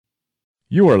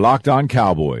You are Locked On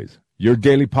Cowboys, your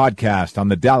daily podcast on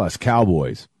the Dallas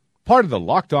Cowboys. Part of the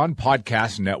Locked On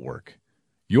Podcast Network.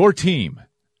 Your team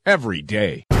every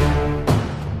day.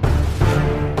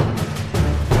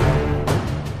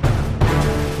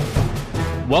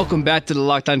 Welcome back to the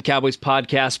Locked On Cowboys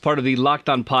podcast, part of the Locked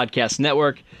On Podcast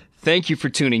Network. Thank you for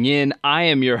tuning in. I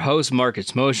am your host,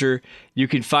 Marcus Mosher. You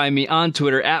can find me on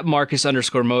Twitter at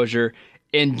Marcus_Mosher.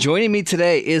 And joining me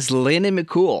today is Landon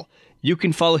McCool. You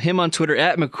can follow him on Twitter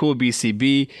at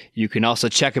McCoolBCB. You can also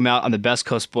check him out on the Best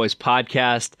Coast Boys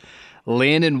podcast.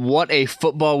 Landon, what a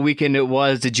football weekend it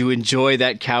was. Did you enjoy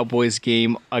that Cowboys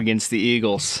game against the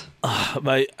Eagles?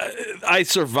 I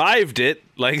survived it.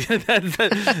 Like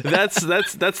that's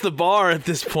the bar at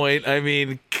this point. I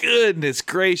mean, goodness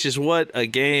gracious, what a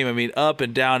game! I mean, up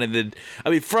and down, and then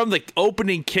from the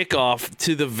opening kickoff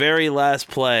to the very last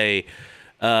play.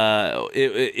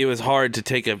 It was hard to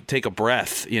take a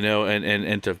breath,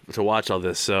 and to watch all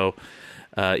this. So,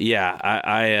 I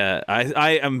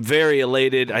am very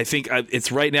elated. I think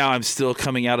it's right now. I'm still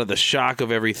coming out of the shock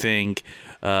of everything.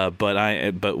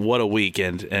 But what a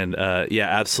weekend, and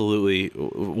absolutely,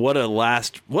 what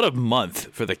a month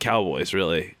for the Cowboys.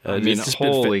 Really,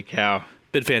 holy cow,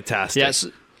 been fantastic. Yes.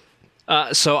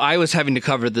 So I was having to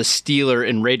cover the Steeler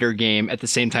and Raider game at the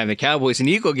same time the Cowboys and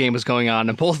Eagle game was going on,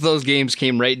 and both of those games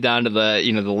came right down to the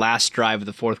last drive of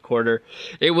the fourth quarter.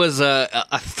 It was a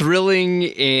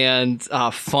thrilling and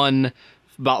fun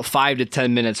about 5 to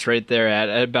 10 minutes right there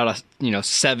at about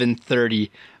 7:30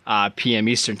 p.m.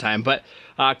 Eastern time. But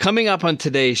coming up on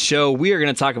today's show, we are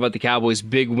going to talk about the Cowboys'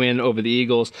 big win over the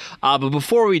Eagles. But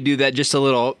before we do that, just a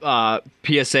little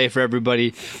PSA for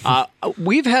everybody.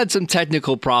 We've had some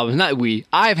technical problems.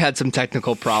 I've had some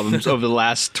technical problems over the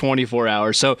last 24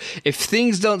 hours. So if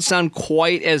things don't sound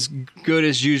quite as good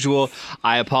as usual,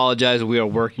 I apologize. We are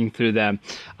working through them.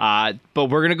 But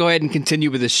we're going to go ahead and continue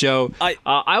with the show.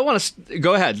 I want to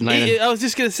go ahead. I was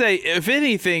just going to say, if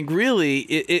anything, really,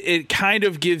 it kind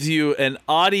of gives you an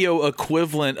audio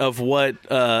equivalent of what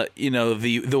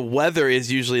the weather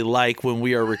is usually like when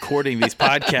we are recording these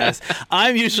podcasts.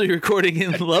 I'm usually recording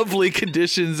in lovely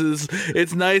conditions.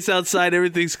 It's nice outside,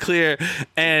 everything's clear,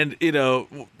 and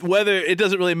whether it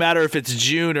doesn't really matter if it's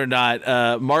June or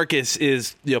not. Marcus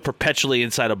is perpetually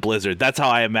inside a blizzard. That's how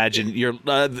I imagine your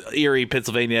Erie,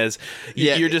 Pennsylvania is.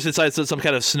 Yeah. You're just inside some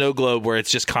kind of snow globe where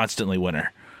it's just constantly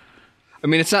winter. I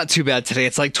mean, it's not too bad today.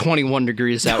 It's like 21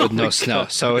 degrees out with no snow,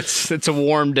 so it's a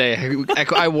warm day.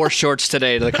 I wore shorts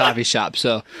today to the coffee shop,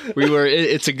 so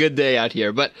it's a good day out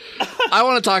here. But I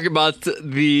want to talk about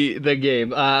the game.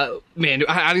 Man,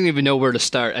 I don't even know where to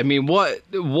start. I mean, what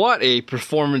a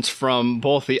performance from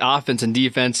both the offense and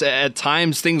defense. At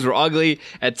times things were ugly.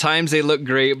 At times they looked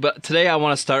great. But today I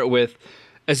want to start with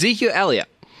Ezekiel Elliott.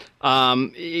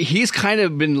 He's kind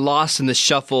of been lost in the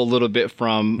shuffle a little bit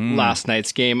from last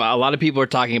night's game. A lot of people are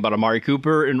talking about Amari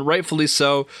Cooper, and rightfully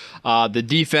so. The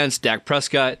defense, Dak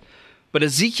Prescott. But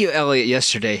Ezekiel Elliott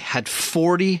yesterday had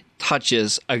 40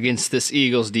 touches against this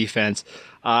Eagles defense.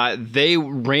 They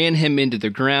ran him into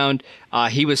the ground.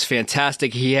 He was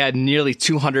fantastic. He had nearly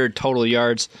 200 total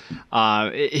yards.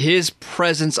 His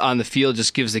presence on the field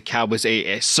just gives the Cowboys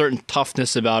a certain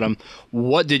toughness about him.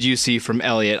 What did you see from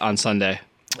Elliott on Sunday?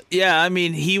 Yeah, I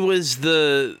mean, he was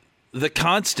the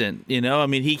constant, I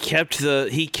mean, he kept the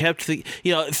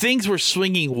things were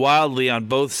swinging wildly on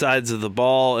both sides of the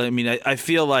ball. I mean, I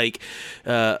feel like,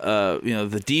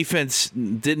 the defense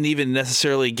didn't even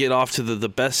necessarily get off to the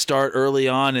best start early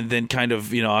on, and then kind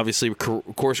of, obviously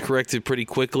course corrected pretty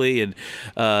quickly. And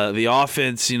the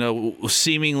offense,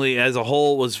 seemingly as a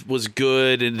whole was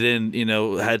good, and then,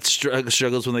 had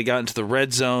struggles when they got into the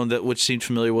red zone, which seemed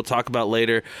familiar. We'll talk about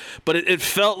later. But it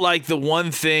felt like the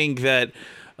one thing that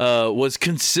was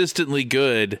consistently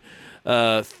good,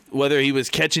 whether he was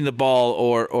catching the ball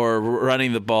or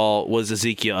running the ball, was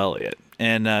Ezekiel Elliott.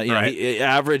 And he,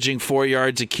 averaging 4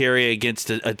 yards a carry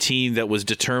against a team that was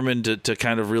determined to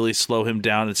kind of really slow him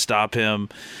down and stop him.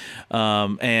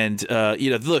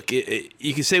 Look,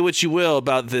 you can say what you will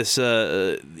about this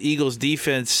Eagles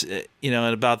defense, and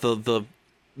about the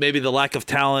maybe the lack of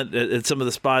talent at some of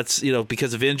the spots,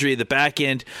 because of injury. The back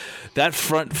end, that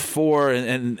front four,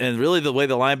 and really the way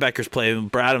the linebackers play, and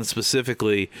Bradham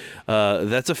specifically,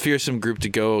 that's a fearsome group to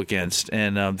go against.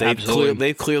 And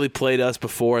they've clearly played us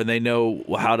before, and they know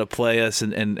how to play us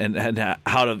and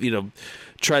how to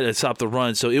try to stop the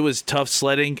run. So it was tough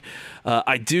sledding.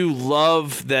 I do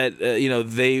love that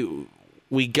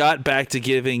we got back to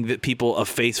giving the people a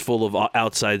face full of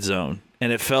outside zone.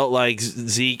 and it felt like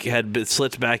Zeke had been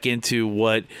slipped back into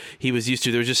what he was used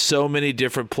to. There were just so many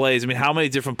different plays. I mean, how many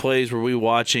different plays were we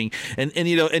watching? And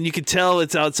you could tell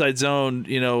it's outside zone,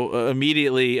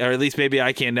 immediately, or at least maybe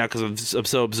I can now because I'm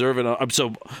so observant. I'm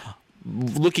so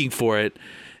looking for it.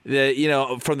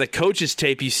 From the coach's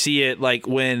tape, you see it like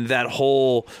when the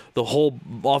whole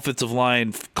offensive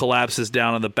line collapses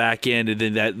down on the back end, and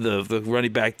then that the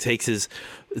running back takes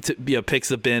picks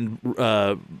the bend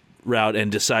route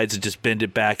and decides to just bend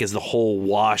it back as the whole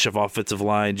wash of offensive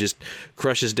line just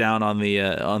crushes down on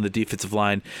the defensive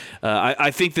line. I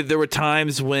think that there were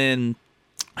times when,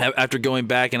 after going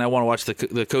back, and I want to watch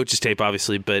the coach's tape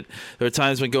obviously, but there were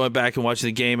times when going back and watching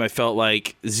the game, I felt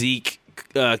like Zeke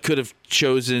could have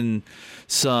chosen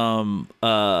some.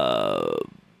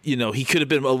 He could have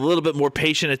been a little bit more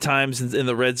patient at times in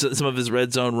the some of his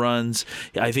red zone runs.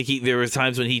 I think there were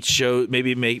times when he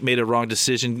made a wrong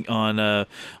decision on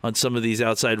some of these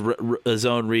outside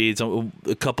zone reads,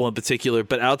 a couple in particular.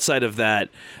 But outside of that,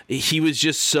 he was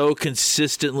just so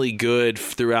consistently good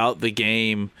throughout the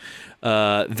game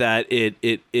that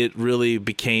it really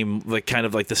became like kind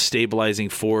of like the stabilizing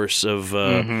force of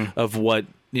what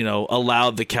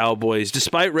allowed the Cowboys,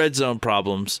 despite red zone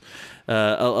problems.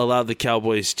 Allowed the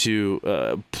Cowboys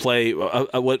to play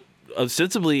what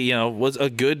ostensibly, was a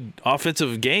good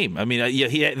offensive game. I mean,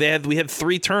 we had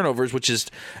 3 turnovers, which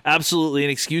is absolutely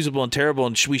inexcusable and terrible,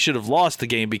 and we should have lost the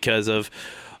game because of.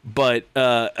 But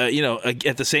at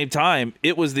the same time,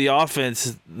 it was the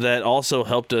offense that also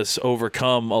helped us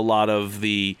overcome a lot of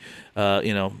the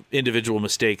individual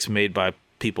mistakes made by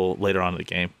people later on in the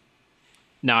game.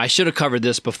 Now, I should have covered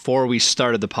this before we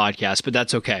started the podcast, but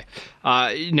that's okay.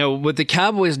 With the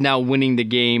Cowboys now winning the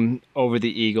game over the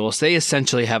Eagles, they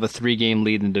essentially have a 3-game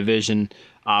lead in the division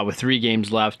with 3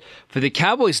 games left. For the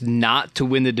Cowboys not to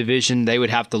win the division, they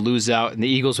would have to lose out, and the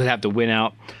Eagles would have to win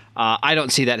out. I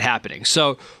don't see that happening.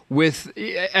 So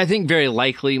I think very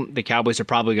likely the Cowboys are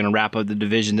probably going to wrap up the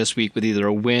division this week with either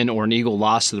a win or an Eagle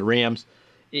loss to the Rams.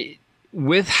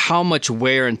 With how much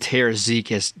wear and tear Zeke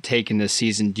has taken this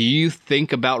season, do you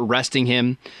think about resting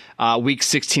him week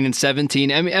 16 and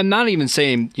 17? I mean, I'm not even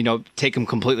saying, take him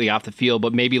completely off the field,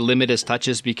 but maybe limit his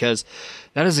touches, because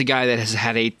that is a guy that has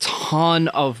had a ton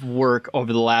of work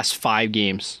over the last 5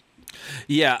 games.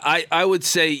 Yeah, I would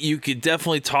say you could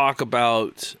definitely talk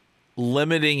about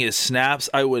limiting his snaps.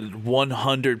 I would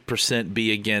 100%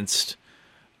 be against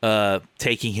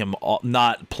taking him off,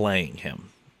 not playing him.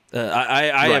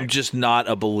 I am just not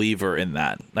a believer in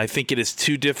that. I think it is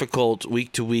too difficult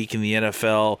week to week in the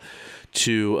NFL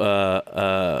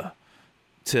to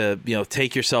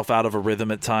take yourself out of a rhythm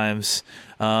at times.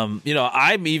 I'm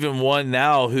even one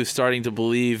now who's starting to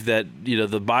believe that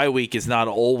the bye week is not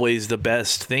always the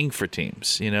best thing for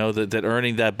teams. That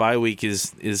earning that bye week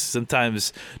is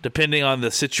sometimes, depending on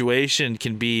the situation,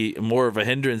 can be more of a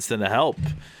hindrance than a help.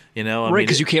 Right,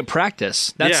 because you can't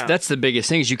practice. That's the biggest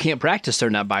thing, is you can't practice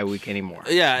during that bye week anymore.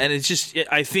 Yeah, and it's just,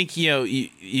 I think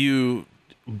you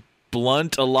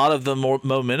blunt a lot of the more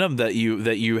momentum that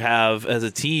you have as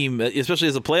a team, especially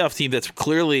as a playoff team. That's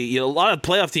clearly, a lot of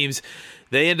playoff teams,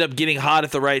 they end up getting hot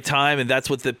at the right time, and that's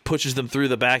what pushes them through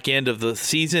the back end of the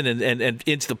season and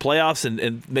into the playoffs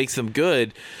and makes them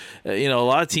good. A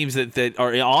lot of teams that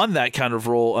are on that kind of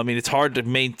roll, I mean, it's hard to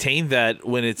maintain that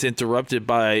when it's interrupted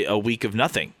by a week of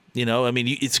nothing.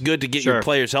 It's good to get your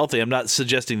players healthy. I'm not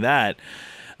suggesting that.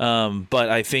 But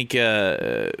I think,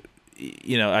 I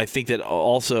think that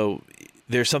also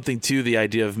there's something to the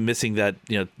idea of missing that,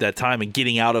 that time and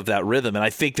getting out of that rhythm. And I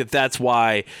think that's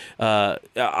why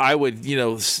I would,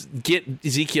 get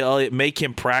Ezekiel Elliott, make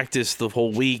him practice the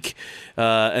whole week.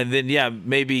 And then,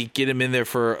 maybe get him in there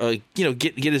for,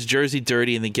 get his jersey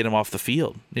dirty and then get him off the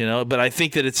field, But I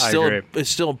think that it's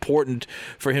still important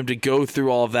for him to go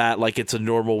through all of that like it's a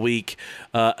normal week.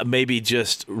 Maybe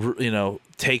just,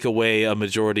 take away a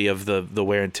majority of the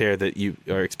wear and tear that you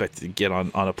are expected to get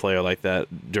on a player like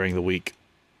that during the week.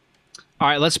 All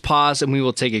right, let's pause and we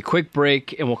will take a quick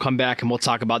break, and we'll come back and we'll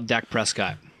talk about Dak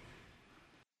Prescott.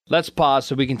 Let's pause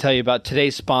so we can tell you about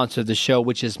today's sponsor of the show,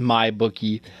 which is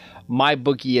MyBookie.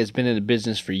 MyBookie has been in the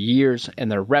business for years,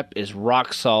 and their rep is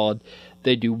rock solid.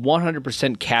 They do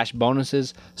 100% cash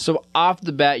bonuses, so off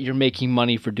the bat, you're making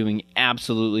money for doing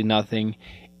absolutely nothing,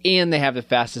 and they have the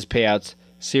fastest payouts.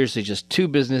 Seriously, just 2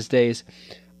 business days.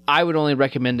 I would only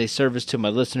recommend a service to my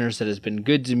listeners that has been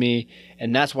good to me,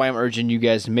 and that's why I'm urging you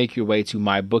guys to make your way to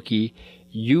MyBookie.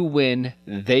 You win,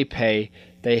 they pay.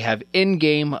 They have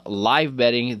in-game live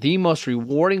betting, the most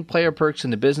rewarding player perks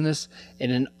in the business,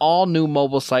 and an all-new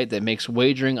mobile site that makes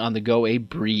wagering on the go a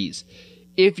breeze.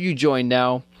 If you join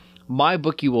now,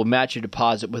 MyBookie will match your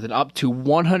deposit with an up to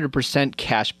 100%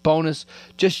 cash bonus.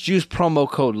 Just use promo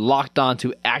code LOCKEDON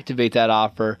to activate that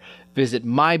offer. Visit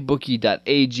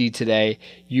mybookie.ag today.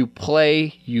 You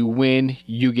play, you win,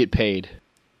 you get paid.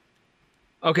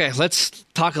 Okay, let's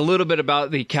talk a little bit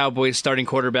about the Cowboys starting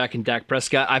quarterback in Dak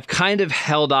Prescott. I've kind of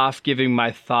held off giving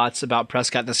my thoughts about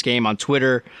Prescott this game on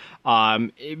Twitter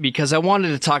because I wanted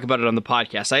to talk about it on the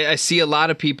podcast. I see a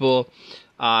lot of people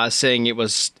saying it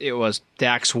was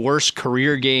Dak's worst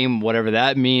career game, whatever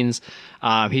that means.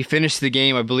 He finished the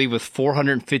game, I believe, with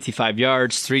 455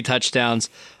 yards, 3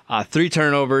 touchdowns, 3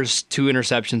 turnovers, 2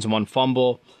 interceptions, 1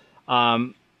 fumble.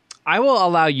 I will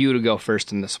allow you to go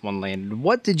first in this one, Landon.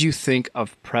 What did you think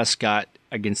of Prescott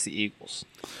against the Eagles?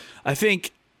 I think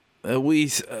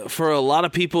for a lot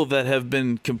of people that have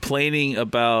been complaining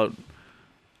about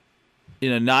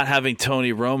not having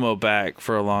Tony Romo back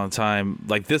for a long time,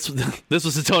 like this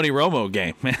was a Tony Romo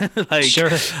game, man. Like, sure.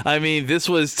 I mean, this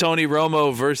was Tony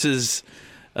Romo versus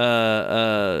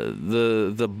the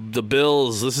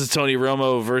Bills. This is Tony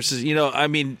Romo versus Dak.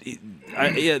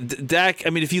 I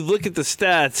mean, if you look at the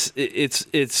stats,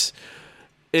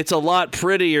 it's a lot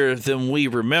prettier than we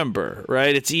remember,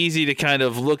 right? It's easy to kind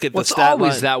of look at the stat line. It's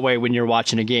always that way when you're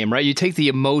watching a game, right? You take the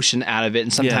emotion out of it,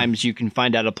 and sometimes you can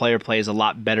find out a player plays a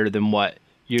lot better than what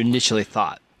you initially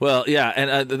thought. Well, yeah,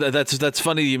 and that's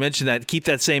funny you mentioned that. Keep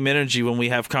that same energy when we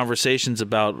have conversations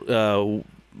about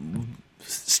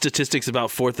statistics about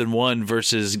 4th and 1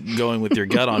 versus going with your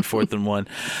gut on 4th and 1.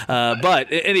 But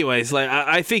anyways, like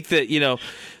I think that he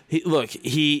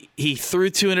threw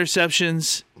 2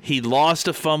 interceptions. He lost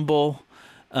a fumble.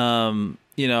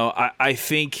 I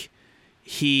think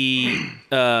he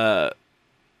but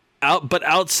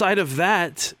outside of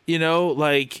that,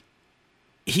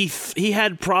 he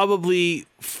had probably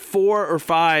 4 or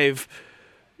 5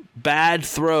 bad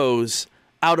throws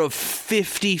out of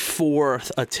 54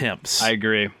 attempts. I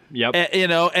agree. Yep.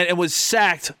 And it was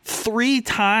sacked 3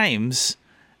 times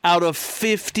out of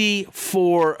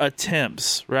 54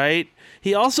 attempts, right?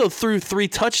 He also threw 3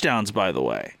 touchdowns, by the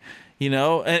way,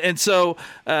 so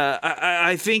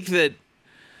I think that,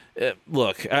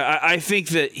 I think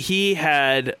that he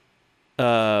had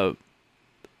a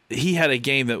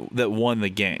game that won the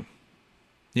game.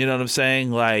 You know what I'm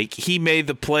saying? Like, he made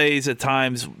the plays at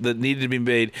times that needed to be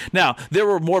made. Now, there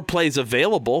were more plays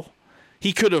available.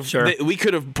 He could have. Sure. We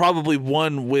could have probably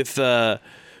won with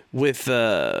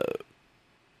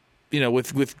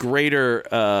greater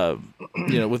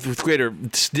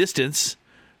distance,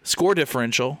 score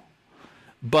differential.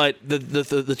 But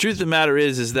the truth of the matter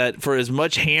is that for as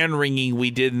much hand wringing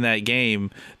we did in that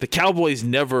game, the Cowboys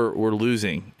never were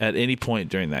losing at any point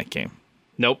during that game.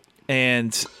 Nope.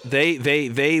 And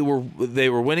they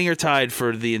were winning or tied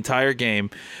for the entire game.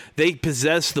 They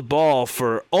possessed the ball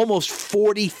for almost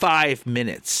 45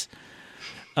 minutes.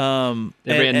 They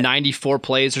ran 94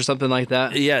 plays or something like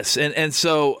that. Yes, and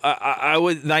so I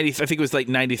would 90. I think it was like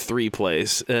 93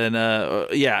 plays, and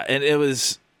and it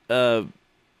was I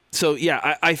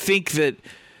think that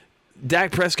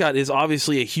Dak Prescott is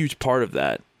obviously a huge part of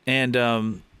that,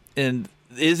 and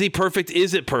is he perfect?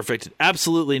 Is it perfect?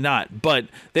 Absolutely not. But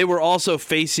they were also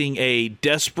facing a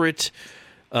desperate,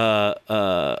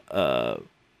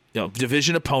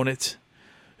 division opponent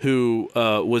who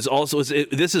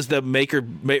this is the make or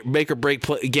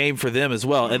break game for them as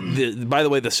well. And by the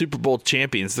way, the Super Bowl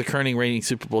champions, the current reigning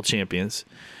Super Bowl champions,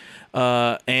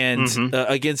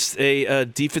 against a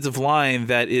defensive line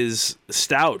that is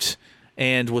stout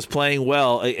and was playing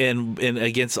well, and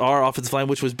against our offensive line,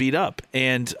 which was beat up.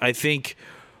 And I think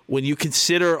when you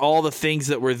consider all the things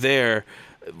that were there,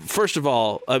 first of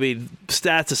all, I mean,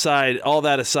 stats aside, all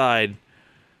that aside,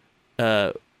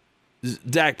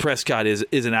 Dak Prescott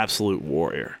is an absolute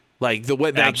warrior. Like the way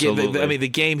that game, the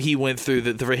game he went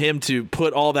through, for him to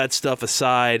put all that stuff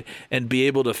aside and be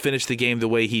able to finish the game the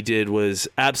way he did was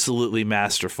absolutely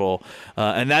masterful.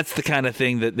 And that's the kind of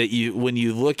thing that you, when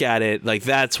you look at it, like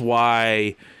that's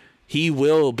why he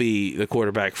will be the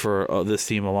quarterback for this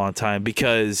team a long time,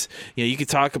 because you could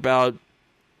talk about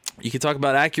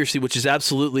accuracy, which is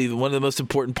absolutely one of the most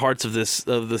important parts of this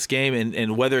game,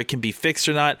 and whether it can be fixed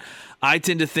or not. I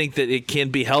tend to think that it can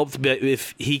be helped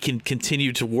if he can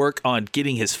continue to work on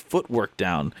getting his footwork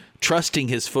down, trusting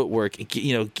his footwork,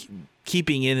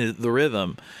 keeping in the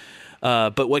rhythm.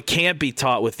 But what can't be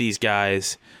taught with these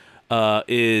guys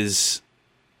is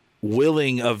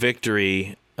willing a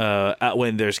victory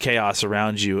when there's chaos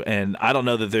around you. And I don't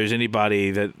know that there's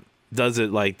anybody that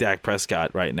like Dak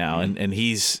Prescott right now, and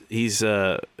he's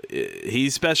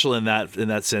special in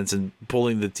that sense, and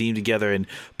pulling the team together and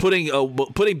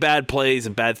putting bad plays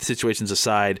and bad situations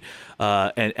aside,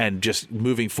 and just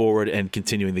moving forward and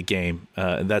continuing the game.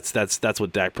 And that's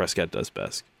what Dak Prescott does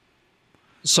best.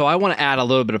 So I want to add a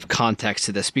little bit of context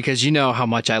to this, because you know how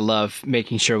much I love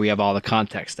making sure we have all the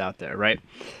context out there, right?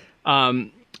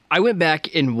 I went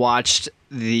back and watched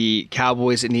the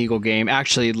Cowboys and Eagle game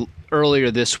actually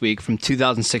earlier this week from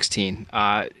 2016.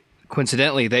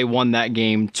 Coincidentally, they won that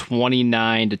game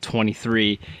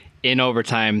 29-23 in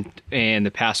overtime, and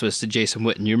the pass was to Jason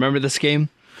Witten. You remember this game?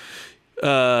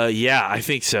 Yeah, I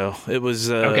think so. It was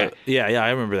okay. Yeah,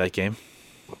 I remember that game.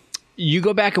 You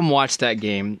go back and watch that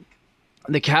game.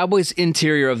 The Cowboys'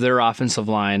 interior of their offensive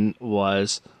line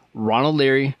was Ronald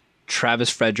Leary, Travis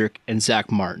Frederick, and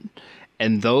Zach Martin.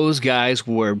 And those guys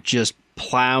were just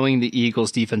plowing the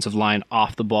Eagles' defensive line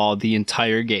off the ball the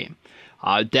entire game.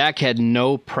 Dak had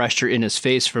no pressure in his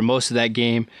face for most of that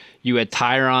game. You had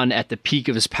Tyron at the peak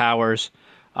of his powers.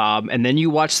 And then you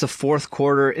watch the fourth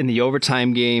quarter in the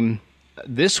overtime game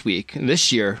this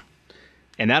year,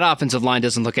 and that offensive line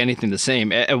doesn't look anything the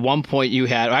same. At one point you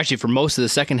had, actually for most of the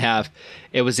second half,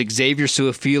 it was Xavier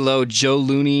Su'a-Filo, Joe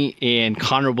Looney, and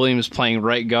Connor Williams playing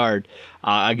right guard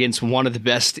against one of the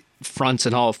best fronts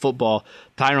in all of football.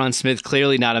 Tyron Smith,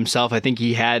 clearly not himself. I think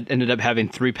he ended up having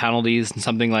 3 penalties and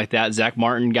something like that. Zach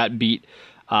Martin got beat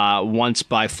once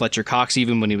by Fletcher Cox,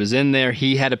 even when he was in there.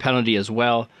 He had a penalty as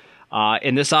well.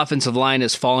 And this offensive line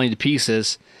is falling to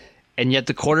pieces. And yet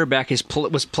the quarterback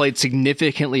was played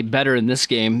significantly better in this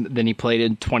game than he played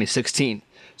in 2016.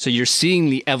 So you're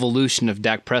seeing the evolution of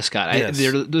Dak Prescott. Yes.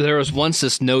 There was once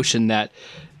this notion that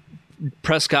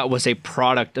Prescott was a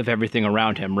product of everything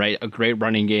around him, right? A great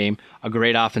running game, a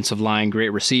great offensive line, great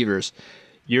receivers.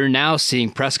 You're now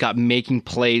seeing Prescott making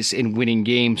plays in winning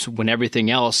games when everything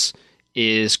else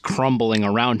is crumbling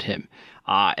around him.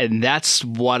 And that's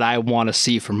what I want to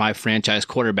see from my franchise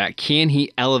quarterback. Can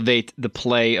he elevate the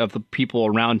play of the people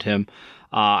around him?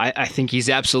 I think he's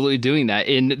absolutely doing that.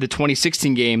 In the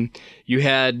 2016 game, you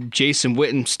had Jason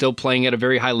Witten still playing at a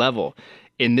very high level.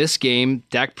 In this game,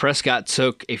 Dak Prescott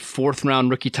took a 4th-round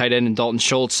rookie tight end in Dalton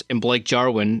Schultz and Blake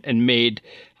Jarwin and made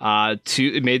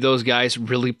those guys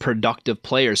really productive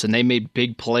players, and they made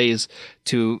big plays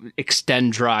to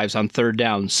extend drives on third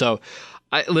down. So,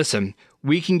 listen,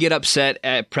 we can get upset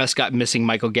at Prescott missing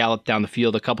Michael Gallup down the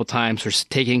field a couple times or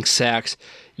taking sacks.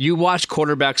 You watch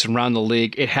quarterbacks around the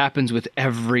league, it happens with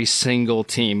every single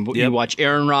team. Yep. You watch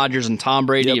Aaron Rodgers and Tom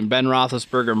Brady and Ben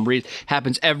Roethlisberger and Brees.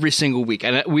 Happens every single week.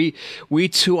 And we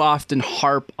too often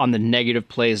harp on the negative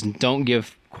plays and don't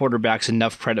give quarterbacks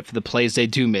enough credit for the plays they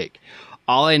do make.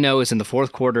 All I know is in the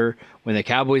fourth quarter, when the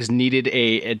Cowboys needed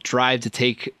a drive to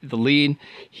take the lead,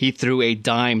 he threw a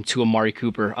dime to Amari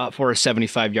Cooper for a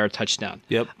 75-yard touchdown.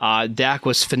 Yep. Dak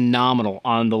was phenomenal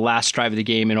on the last drive of the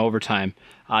game in overtime.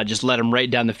 Just let him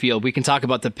right down the field. We can talk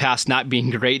about the pass not being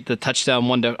great, the touchdown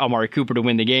one to Amari Cooper to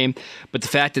win the game, but the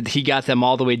fact that he got them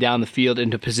all the way down the field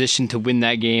into position to win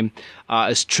that game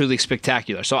is truly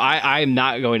spectacular. So I am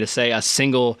not going to say a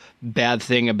single bad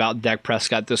thing about Dak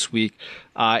Prescott this week.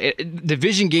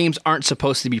 Division games aren't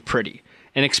supposed to be pretty,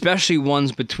 and especially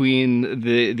ones between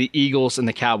the Eagles and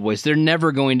the Cowboys. They're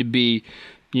never going to be,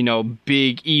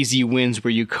 big, easy wins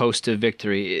where you coast to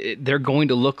victory. They're going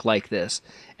to look like this.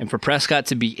 And for Prescott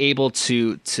to be able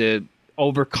to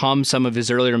overcome some of his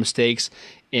earlier mistakes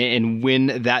and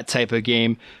win that type of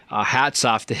game, hats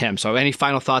off to him. So any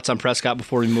final thoughts on Prescott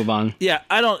before we move on? Yeah,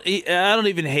 I don't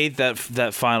even hate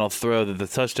that final throw that the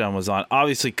touchdown was on.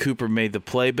 Obviously Cooper made the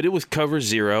play, but it was cover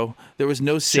 0. There was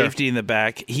no safety in the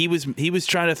back. He was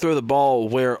trying to throw the ball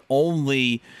where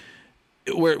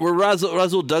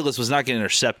Rasul Douglas was not going to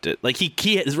intercept it. Like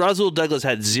Rasul Douglas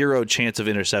had 0 chance of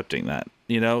intercepting that.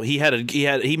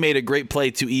 He made a great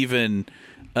play to even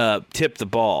tip the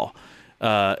ball,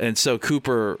 and so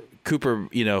Cooper,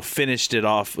 finished it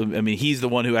off. I mean, he's the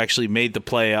one who actually made the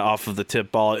play off of the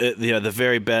tip ball. The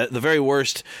very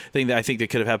worst thing that I think that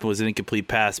could have happened was an incomplete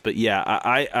pass. But yeah,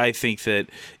 I think that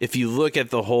if you look at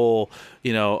the whole,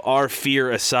 our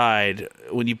fear aside,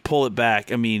 when you pull it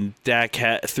back, I mean, Dak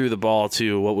threw the ball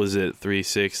to, what was it, 3,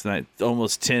 6, 9,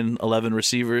 almost 10, 11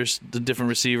 receivers, the different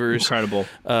receivers. Incredible.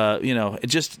 Does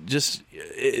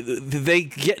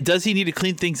he need to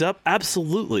clean things up?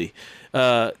 Absolutely.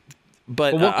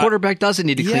 But what quarterback doesn't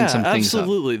need to clean some things up?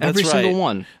 Absolutely. That's Every right. single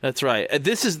one. That's right.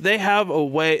 They have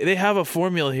a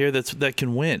formula here that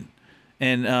can win.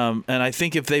 And I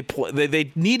think if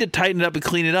they need to tighten it up and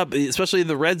clean it up, especially in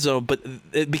the red zone. But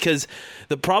because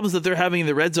the problems that they're having in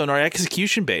the red zone are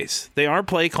execution based. They aren't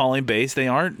play calling based. They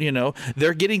aren't,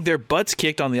 they're getting their butts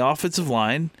kicked on the offensive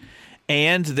line,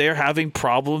 and they're having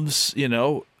problems,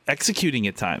 executing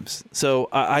at times. So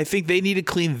I think they need to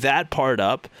clean that part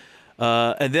up.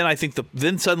 And then I think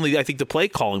suddenly the play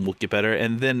calling will get better,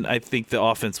 and then I think the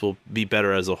offense will be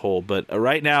better as a whole. But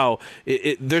right now,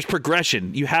 there's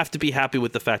progression. You have to be happy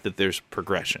with the fact that there's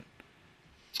progression.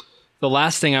 The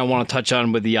last thing I want to touch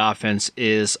on with the offense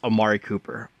is Amari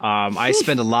Cooper. I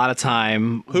spend a lot of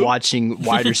time watching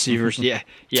wide receivers.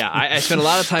 I spend a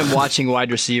lot of time watching wide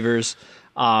receivers.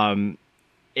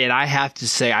 And I have to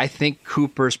say, I think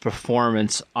Cooper's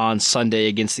performance on Sunday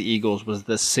against the Eagles was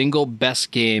the single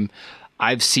best game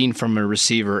I've seen from a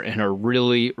receiver in a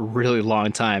really, really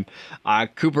long time.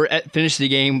 Cooper finished the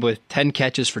game with 10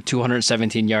 catches for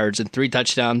 217 yards and 3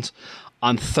 touchdowns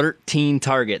on 13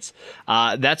 targets.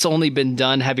 That's only been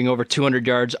done having over 200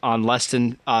 yards on less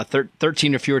than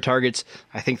 13 or fewer targets,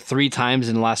 I think 3 times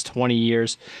in the last 20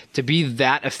 years. To be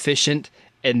that efficient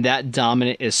and that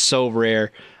dominant is so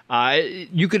rare.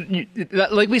 You could,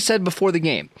 like we said before the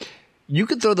game, you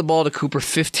could throw the ball to Cooper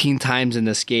 15 times in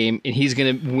this game, and he's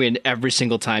going to win every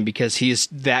single time because he's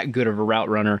that good of a route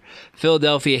runner.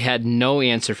 Philadelphia had no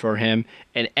answer for him,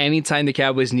 and anytime the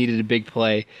Cowboys needed a big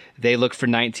play, they looked for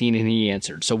 19, and he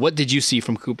answered. So what did you see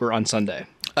from Cooper on Sunday?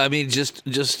 I mean, just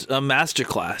a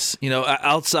masterclass.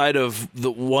 Outside of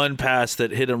the one pass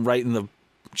that hit him right in the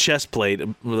chest plate, the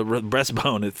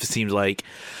breastbone, it seems like,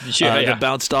 that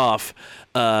bounced off.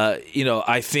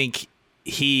 I think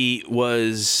he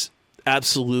was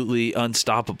absolutely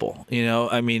unstoppable.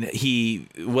 I mean,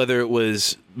 whether it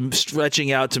was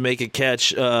stretching out to make a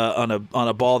catch on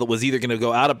a ball that was either going to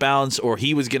go out of bounds or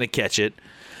he was going to catch it.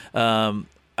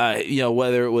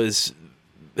 Whether it was,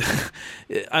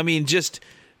 I mean, just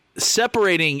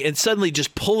separating and suddenly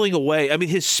just pulling away. I mean,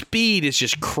 his speed is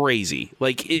just crazy.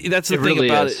 Like that's the thing really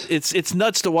about it. It's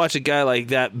nuts to watch a guy like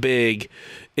that big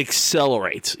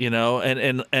accelerate,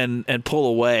 and pull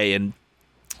away. And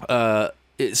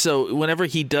so whenever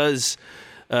he does,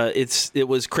 it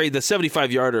was crazy. The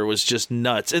 75-yarder was just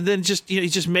nuts. And then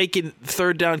he's just making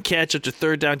third down catch after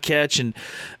third down catch. And,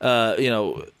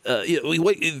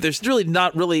 there's really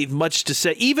not really much to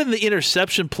say. Even the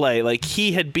interception play, like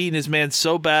he had beaten his man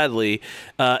so badly,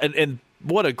 and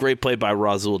what a great play by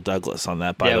Rasul Douglas on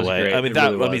that, by the way. Great. I mean,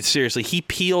 really seriously, he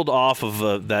peeled off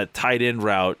of that tight end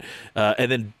route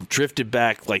and then drifted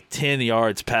back like 10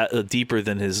 yards deeper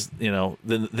than his, than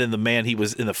the man he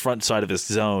was in the front side of his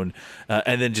zone,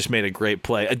 and then just made a great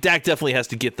play. Dak definitely has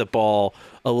to get the ball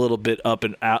a little bit up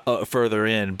and out, further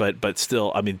in, but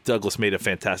still, I mean, Douglas made a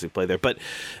fantastic play there. But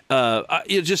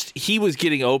he was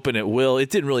getting open at will.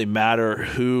 It didn't really matter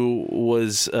who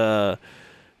was,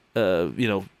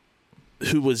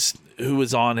 who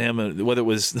was on him, whether it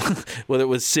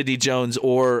was Sidney Jones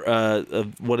or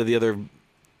one of the other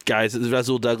guys,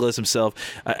 Rasul Douglas himself.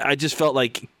 I just felt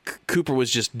like Cooper was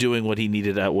just doing what he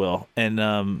needed at will,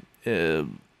 and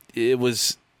it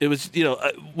was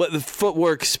what the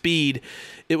footwork, speed.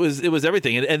 It was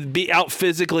everything, and be out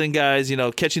physicaling guys.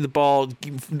 Catching the ball,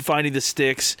 finding the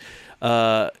sticks.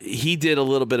 He did a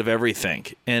little bit of everything,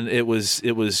 and it was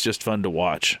just fun to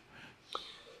watch.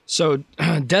 So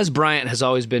Des Bryant has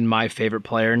always been my favorite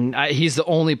player, and he's the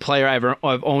only player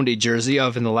I've owned a jersey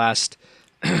of in the last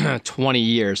 20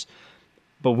 years.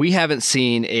 But we haven't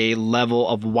seen a level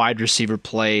of wide receiver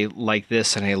play like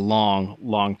this in a long,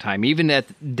 long time. Even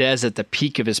Des at the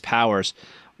peak of his powers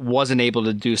wasn't able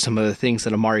to do some of the things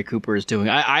that Amari Cooper is doing.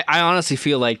 I honestly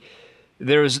feel like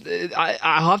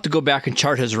I'll have to go back and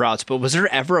chart his routes, but was there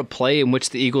ever a play in which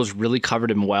the Eagles really covered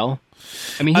him well?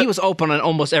 I mean, he was open on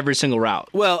almost every single route.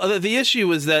 Well, the issue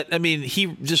was that, I mean, he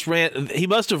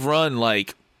must have run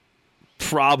like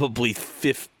probably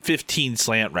 15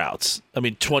 slant routes. I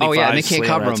mean, 25 Oh, yeah, and they can't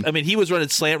cover routes. him. I mean, he was running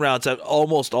slant routes at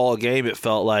almost all game, it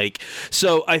felt like.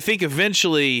 So I think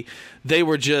eventually they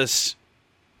were just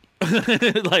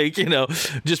like,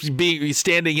 just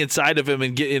standing inside of him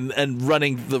and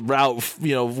running the route,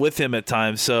 with him at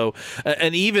times. So,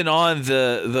 and even on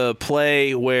the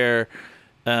play where,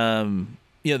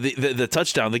 the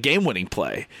touchdown, the game-winning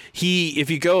play, if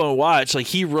you go and watch, like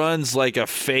he runs like a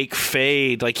fake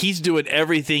fade, like he's doing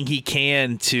everything he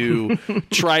can to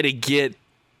try to get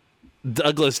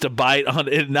Douglas to bite on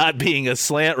it not being a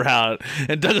slant route,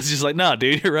 and Douglas is just like, "No,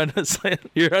 dude, you're running a slant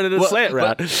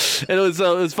route." And it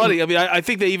was funny. I mean, I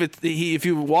think if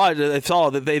you watch, I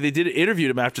saw that they interviewed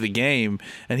him after the game,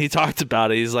 and he talked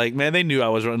about it. He's like, "Man, they knew I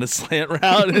was running a slant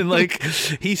route," and like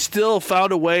he still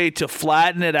found a way to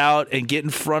flatten it out and get in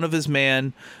front of his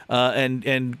man,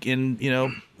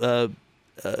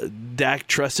 Dak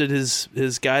trusted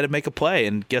his guy to make a play,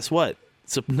 and guess what?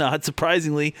 So not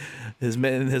surprisingly, his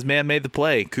man made the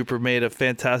play. Cooper made a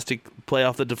fantastic play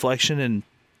off the deflection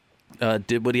and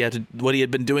did what he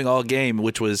had been doing all game,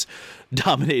 which was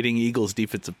dominating Eagles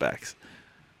defensive backs.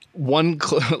 One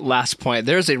last point.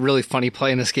 There's a really funny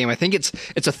play in this game. I think it's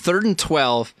a 3rd and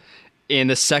 12 in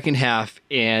the second half,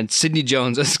 and Sidney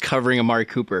Jones is covering Amari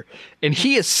Cooper, and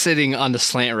he is sitting on the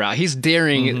slant route. He's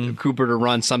daring Cooper to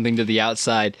run something to the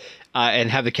outside and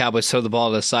have the Cowboys throw the ball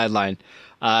to the sideline.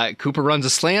 Cooper runs a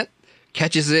slant,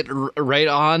 catches it right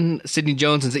on Sidney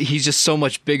Jones, and he's just so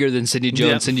much bigger than Sidney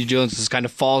Jones. Yep. Sidney Jones just kind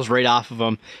of falls right off of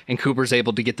him, and Cooper's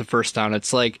able to get the first down.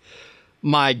 It's like,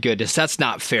 my goodness, that's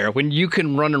not fair. When you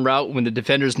can run a route when the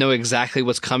defenders know exactly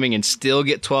what's coming and still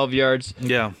get 12 yards,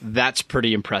 that's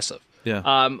pretty impressive.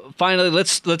 Yeah. Finally,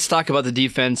 let's talk about the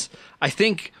defense. I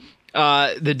think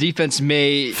the defense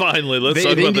may... Finally, let's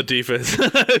talk about the defense.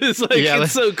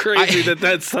 It's so crazy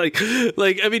that's like,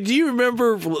 I mean, do you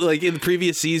remember like in the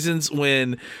previous seasons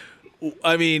when,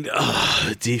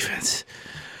 defense.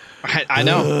 I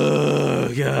know.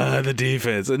 Oh God, the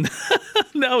defense, and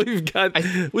now we've got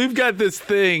this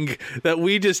thing that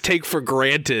we just take for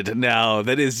granted now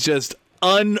that is just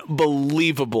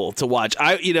unbelievable to watch.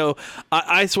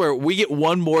 I swear we get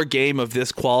one more game of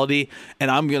this quality,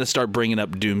 and I'm gonna start bringing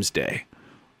up Doomsday.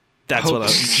 That's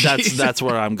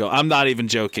where I'm going. I'm not even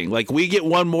joking. Like, we get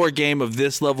one more game of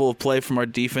this level of play from our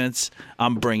defense,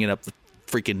 I'm bringing up the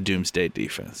freaking Doomsday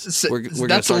defense. So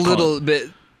that's a little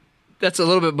bit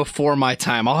before my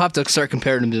time. I'll have to start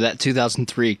comparing them to that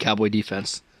 2003 Cowboy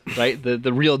defense, right?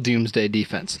 The real Doomsday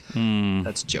defense.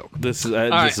 That's a joke. This is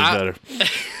better.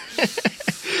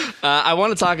 I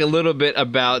want to talk a little bit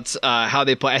about how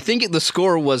they play. I think the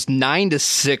score was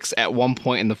 9-6 at one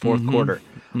point in the fourth quarter.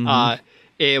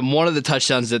 And one of the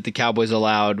touchdowns that the Cowboys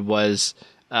allowed was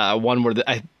one where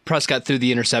Prescott threw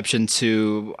the interception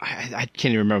to, I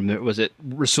can't even remember. Was it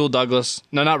Rasul Douglas?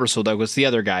 No, not Rasul Douglas. The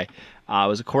other guy.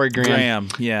 Was it Corey Graham?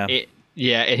 Yeah.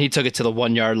 And he took it to the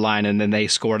 1 yard line, and then they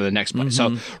scored on the next play.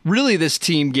 So really, this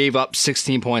team gave up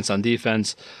 16 points on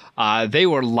defense. They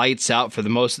were lights out for the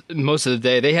most of the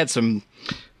day. They had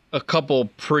a couple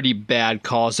pretty bad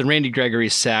calls. The Randy Gregory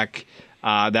sack,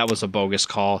 that was a bogus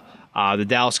call. The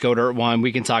Dallas Goedert one,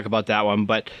 we can talk about that one.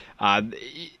 But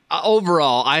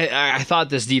overall, I thought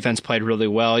this defense played really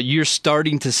well. You're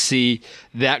starting to see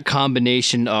that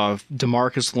combination of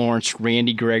DeMarcus Lawrence,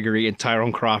 Randy Gregory, and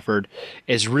Tyrone Crawford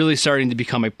is really starting to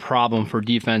become a problem for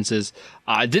defenses.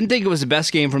 I didn't think it was the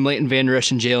best game from Leighton Vander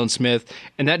Esch and Jalen Smith,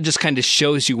 and that just kind of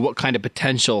shows you what kind of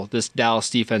potential this Dallas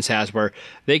defense has, where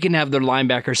they can have their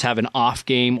linebackers have an off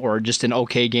game or just an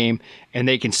okay game, and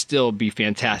they can still be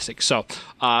fantastic. So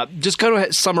just kind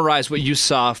of summarize what you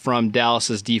saw from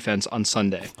Dallas's defense on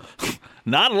Sunday.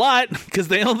 Not a lot, because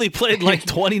they only played like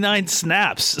 29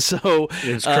 snaps. So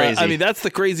it's crazy. That's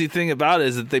the crazy thing about it,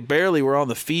 is that they barely were on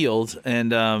the field.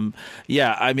 And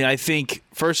I think,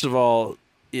 first of all,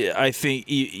 I think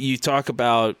you talk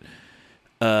about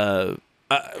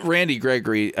Randy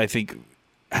Gregory, I think,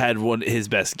 had his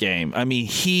best game. I mean,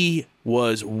 he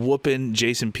was whooping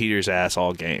Jason Peters' ass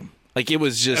all game. Like, it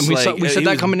was just, and we said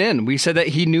that coming in. We said that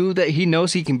he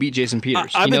knows he can beat Jason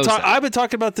Peters. I've been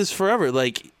talking about this forever.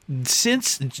 Like,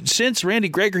 since Randy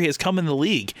Gregory has come in the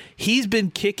league, he's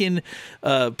been kicking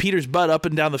Peters' butt up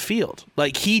and down the field.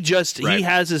 Like, he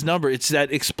has his number. It's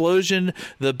that explosion,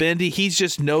 the bendy. He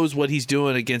just knows what he's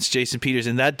doing against Jason Peters,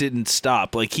 and that didn't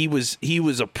stop. Like, he was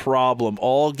a problem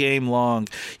all game long.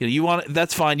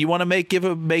 That's fine. You want to give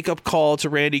a makeup call to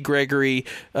Randy Gregory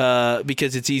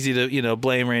because it's easy to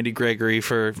blame Randy Gregory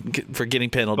for getting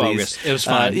penalties. Bogus. It was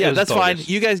fine. That's fine.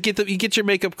 You guys get your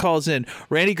makeup calls in.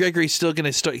 Randy Gregory's still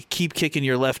going to keep kicking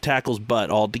your left tackle's butt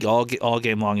all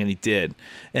game long, and he did,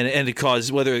 and it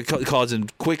caused, whether it causing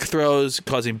quick throws,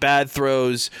 causing bad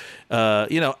throws.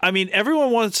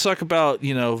 Everyone wants to talk about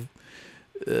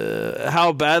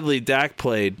how badly Dak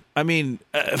played. I mean,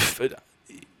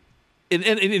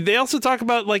 and they also talk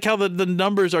about like how the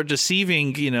numbers are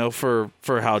deceiving, for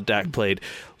how Dak played.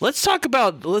 Let's talk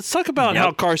about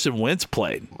how Carson Wentz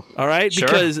played. All right, sure.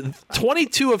 Because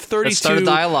 22 of 32 Let's start a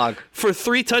dialogue for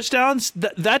 3 touchdowns.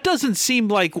 That doesn't seem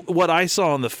like what I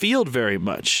saw on the field very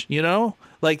much.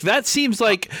 Like, that seems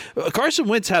like Carson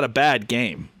Wentz had a bad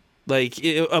game. like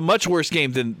a much worse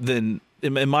game than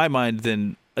in my mind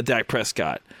than a Dak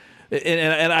Prescott.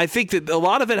 And I think that a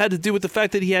lot of it had to do with the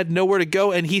fact that he had nowhere to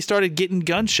go and he started getting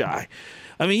gun shy.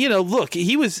 I mean, look,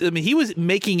 he was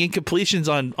making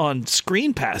incompletions on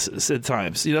screen passes at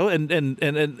times, and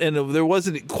there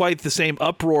wasn't quite the same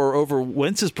uproar over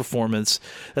Wentz's performance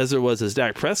as there was as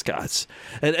Dak Prescott's.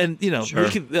 And sure.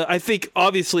 I think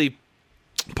obviously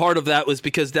part of that was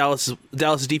because Dallas'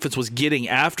 defense was getting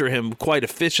after him quite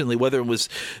efficiently, whether it was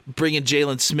bringing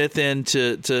Jalen Smith in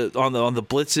to on the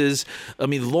blitzes. I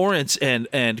mean, Lawrence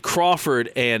and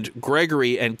Crawford and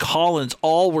Gregory and Collins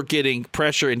all were getting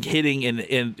pressure and hitting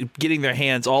and getting their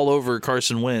hands all over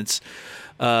Carson Wentz.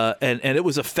 And it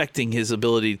was affecting his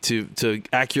ability to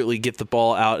accurately get the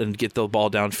ball out and get the ball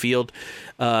downfield.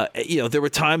 There were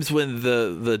times when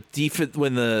the defense,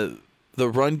 when the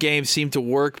run game seemed to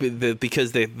work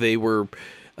because they were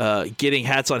getting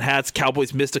hats on hats.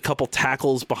 Cowboys missed a couple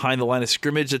tackles behind the line of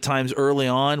scrimmage at times early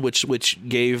on, which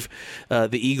gave the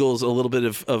Eagles a little bit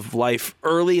of life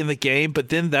early in the game. But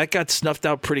then that got snuffed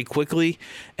out pretty quickly.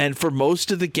 And for most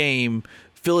of the game,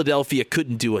 Philadelphia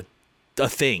couldn't do a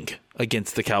thing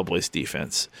against the Cowboys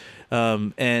defense.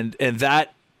 And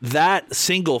that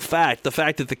single fact, the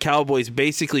fact that the Cowboys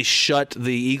basically shut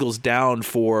the Eagles down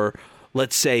for,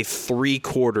 let's say, 3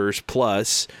 quarters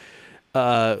plus,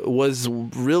 was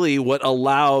really what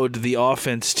allowed the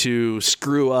offense to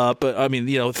screw up. I mean,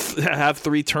 have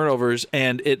 3 turnovers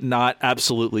and it not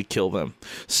absolutely kill them.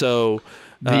 So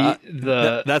that's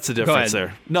the difference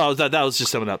there. No, that was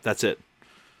just summing up. That's it.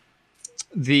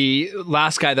 The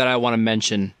last guy that I want to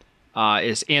mention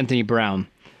is Anthony Brown.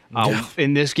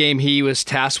 In this game, he was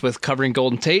tasked with covering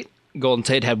Golden Tate. Golden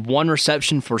Tate had 1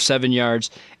 reception for 7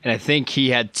 yards, and I think he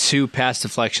had 2 pass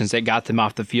deflections that got them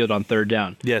off the field on 3rd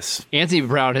down. Yes. Anthony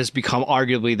Brown has become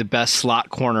arguably the best slot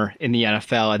corner in the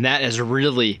NFL, and that has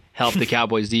really helped the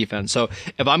Cowboys defense. So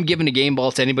if I'm giving a game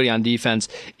ball to anybody on defense,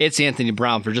 it's Anthony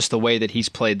Brown for just the way that he's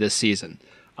played this season.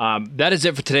 That is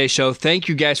it for today's show. Thank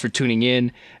you guys for tuning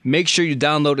in. Make sure you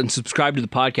download and subscribe to the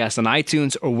podcast on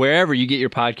iTunes or wherever you get your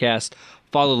podcast.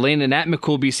 Follow Landon at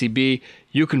McCoolBCB.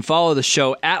 You can follow the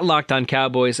show at Locked On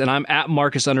Cowboys, and I'm at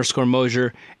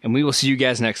Marcus_Mosher, and we will see you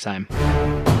guys next time.